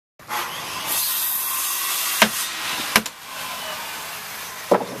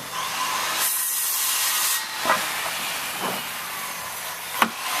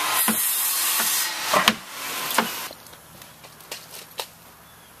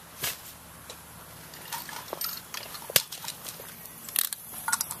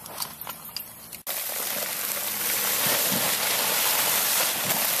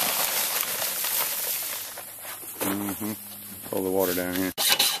down here.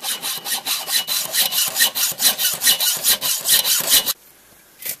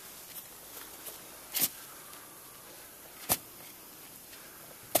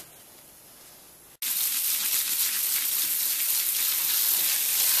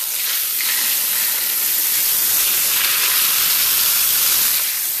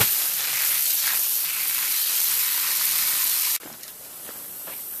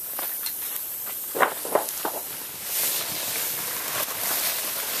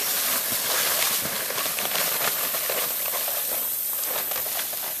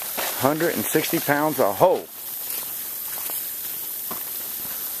 £160 a hole.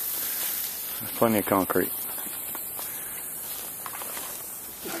 That's plenty of concrete.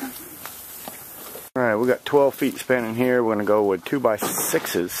 Alright, we got 12 feet spanning here. We're going to go with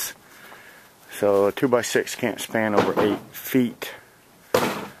 2x6s. So a 2x6 can't span over 8 feet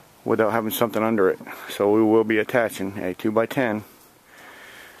without having something under it. So we will be attaching a 2x10,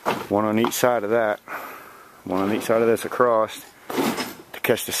 one on each side of that, one on each side of this across to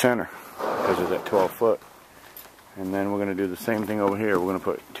catch the center because of that 12 foot. And then we're going to do the same thing over here. We're going to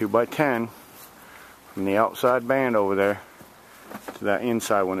put 2x10 from the outside band over there to that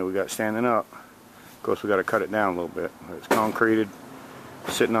inside one that we got standing up. Of course, we got to cut it down a little bit. It's concreted,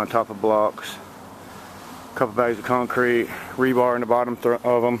 sitting on top of blocks. A couple bags of concrete, rebar in the bottom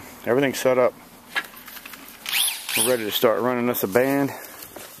of them. Everything's set up. We're ready to start running us a band.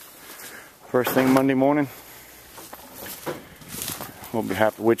 First thing Monday morning. We'll be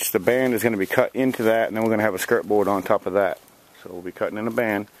happy, which the band is going to be cut into that, and then we're going to have a skirt board on top of that. So we'll be cutting in a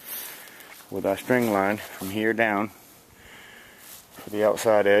band with our string line from here down for the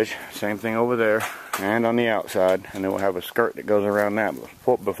outside edge. Same thing over there and on the outside, and then we'll have a skirt that goes around that.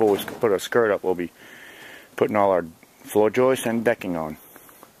 Before we put a skirt up, we'll be putting all our floor joists and decking on.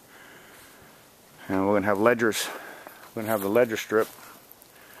 And we're going to have ledgers. We're going to have the ledger strip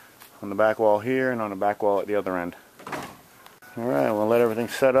on the back wall here and on the back wall at the other end. Alright, we'll let everything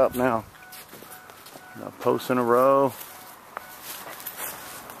set up now. Posts in a row.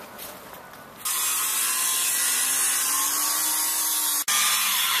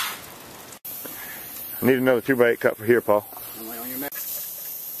 I need another 2x8 cut for here, Paul.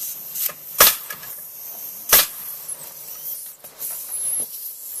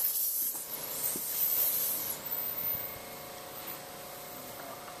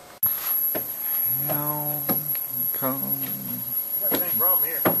 Problem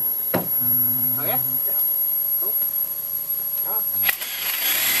here. Oh yeah? Yeah. Cool. Huh?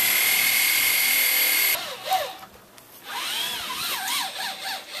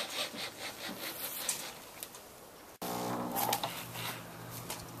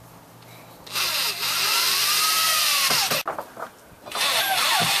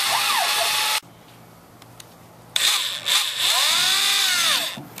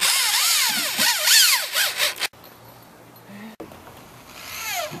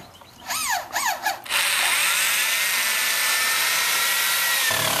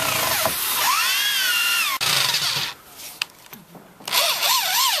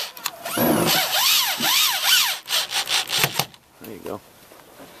 There you go.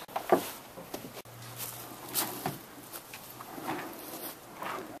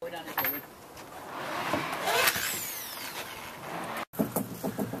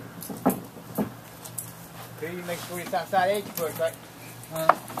 Okay, you make sure it's outside edge first, right?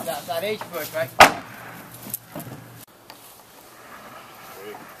 It's outside edge first, right?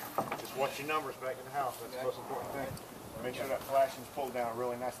 Just watch your numbers back in the house. That's the most important thing. Make sure that flashing's pulled down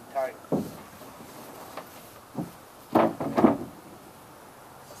really nice and tight.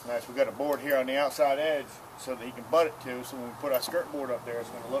 Nice. We got a board here on the outside edge so that he can butt it to. So when we put our skirt board up there, it's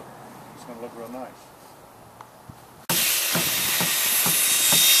going to look real nice.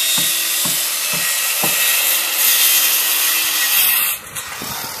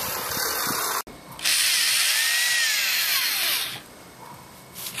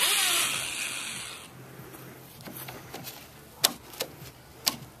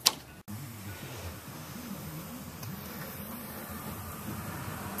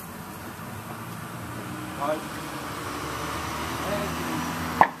 Right.